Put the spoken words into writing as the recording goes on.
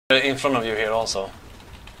In front of you here also.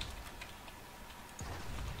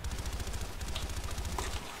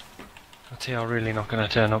 They are really not gonna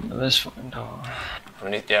turn up at this fucking door. We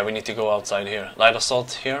need to go outside here. Light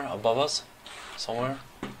assault here above us, somewhere.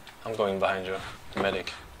 I'm going behind you,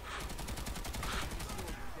 medic.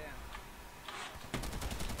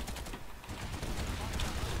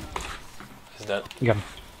 Is that? You got him.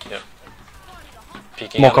 Yep.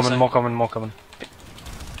 Peeking. More coming, more coming, more coming.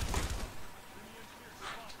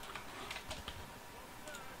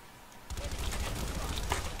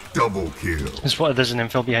 Double kill. There's an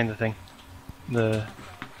infill behind the thing. The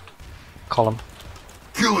column.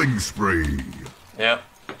 Killing spree. Yeah,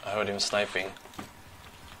 I heard him sniping.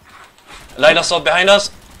 Light assault behind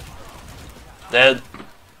us. Dead.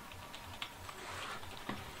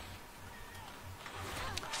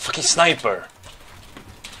 Fucking sniper.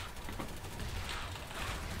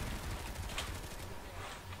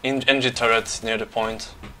 Engine turret near the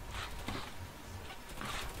point.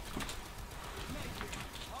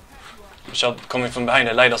 Shot coming from behind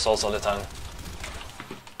the light assaults all the time.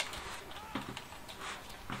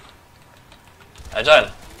 Agile,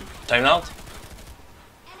 time out.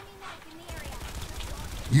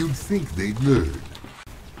 You'd think they'd learn.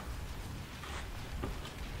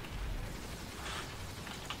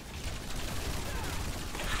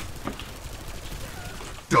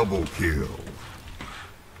 Double kill.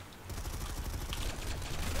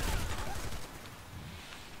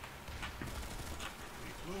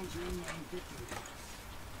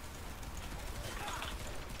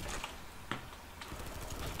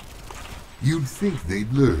 You'd think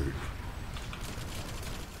they'd learn.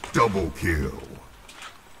 Double kill.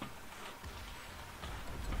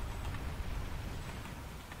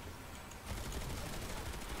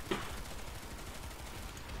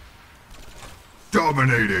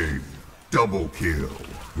 Dominating. Double kill.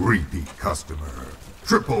 Repeat customer.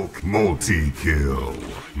 Triple multi-kill.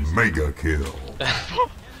 Mega kill.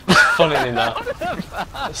 Funny in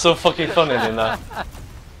that. So fucking funny in that.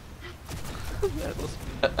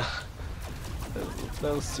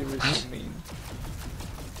 That was seriously mean.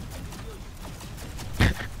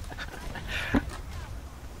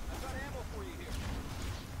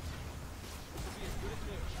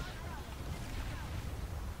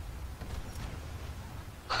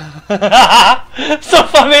 So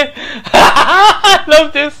funny! I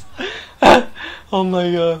love this! Oh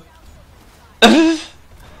my god.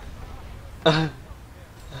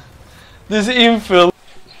 This infill.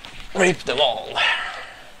 Rape them all.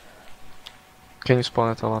 Can you spawn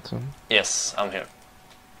at Alatum? Yes, I'm here.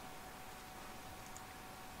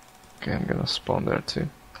 Okay, I'm gonna spawn there too.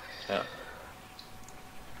 Yeah.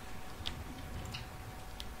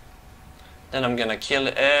 Then I'm gonna kill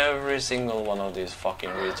every single one of these fucking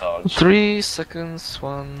retards. 3 seconds,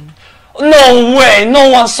 1. No way! No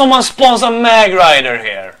one, someone spawns a mag rider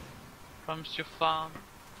here! From your farm.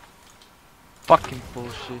 Fucking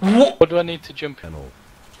bullshit. What do I need to jump in?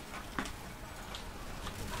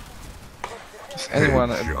 Is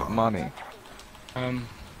anyone at money? The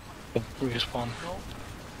respawn.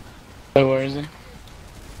 Oh, where is he?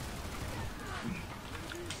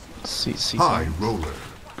 C High roller.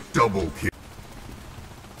 Double kill.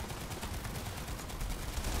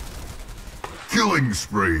 Killing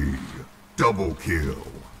spree. Double kill.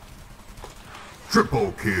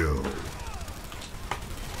 Triple kill.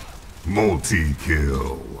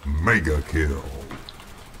 Multi-kill. Mega kill.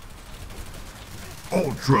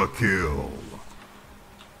 Ultra kill.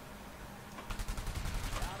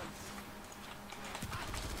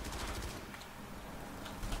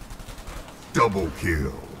 Double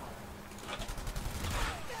kill.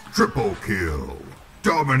 Triple kill.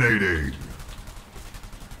 Dominating.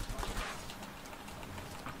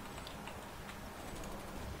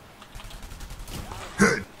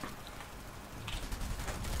 Hit.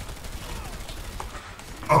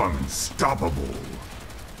 Unstoppable.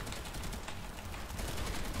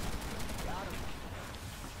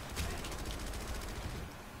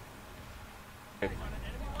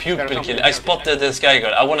 Pupil kill. I spotted this guy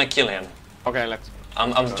guard. I wanna kill him. Okay, let's.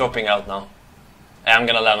 I'm dropping out now. I'm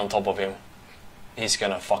gonna land on top of him. He's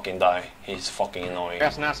gonna fucking die. He's fucking annoying.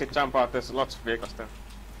 Yes, Nancy, jump out. There's lots of vehicles there.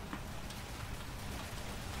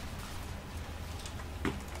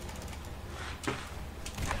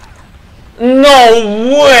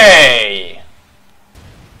 No way!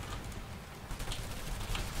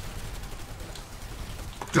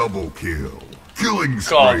 Double kill. Killing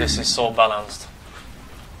spree. God, this is so balanced.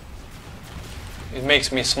 It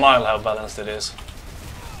makes me smile how balanced it is.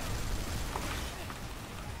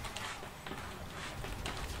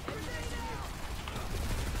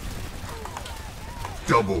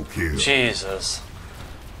 Double kill. Jesus.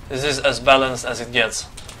 This is as balanced as it gets.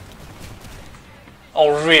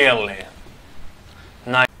 Oh, really?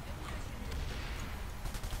 Nice.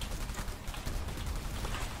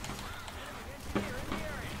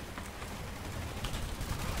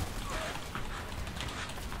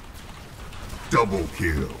 Double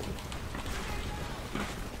kill.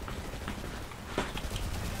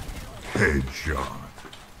 Headshot.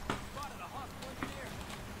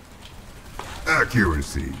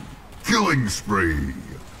 Accuracy. Killing spree.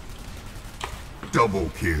 Double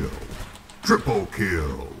kill. Triple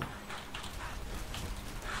kill.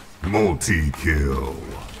 Multi-kill.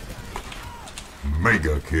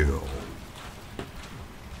 Mega kill.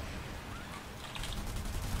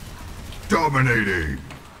 Dominating.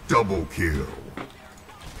 Double kill.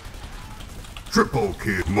 Triple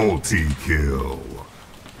kill. Multi-kill.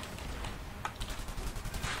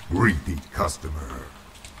 Repeat customer.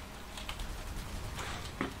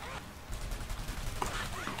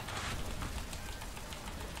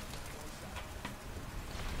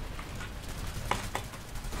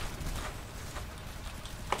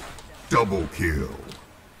 Double kill.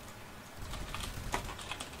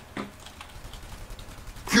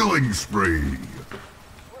 Killing spree.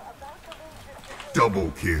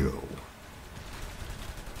 Double kill.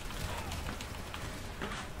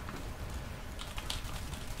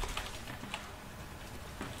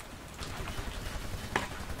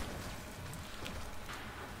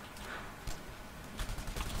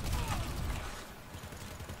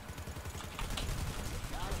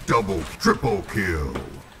 Double, triple kill.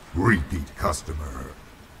 Repeat customer.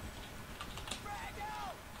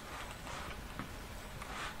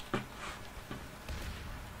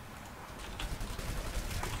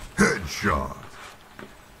 Headshot.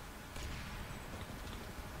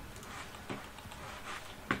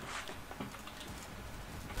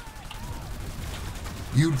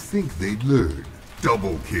 You'd think they'd learn.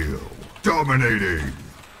 Double kill. Dominating.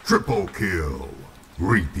 Triple kill.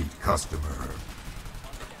 Repeat customer.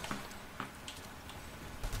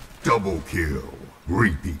 Double kill.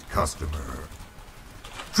 Repeat customer.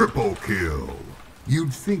 Triple kill.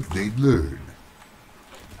 You'd think they'd learn.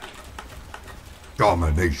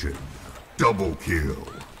 Domination. Double kill.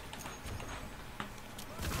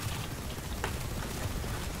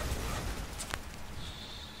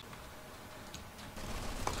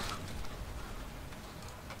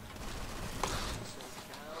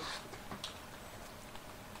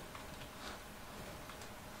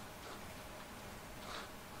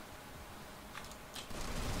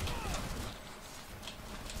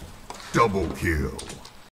 Double kill.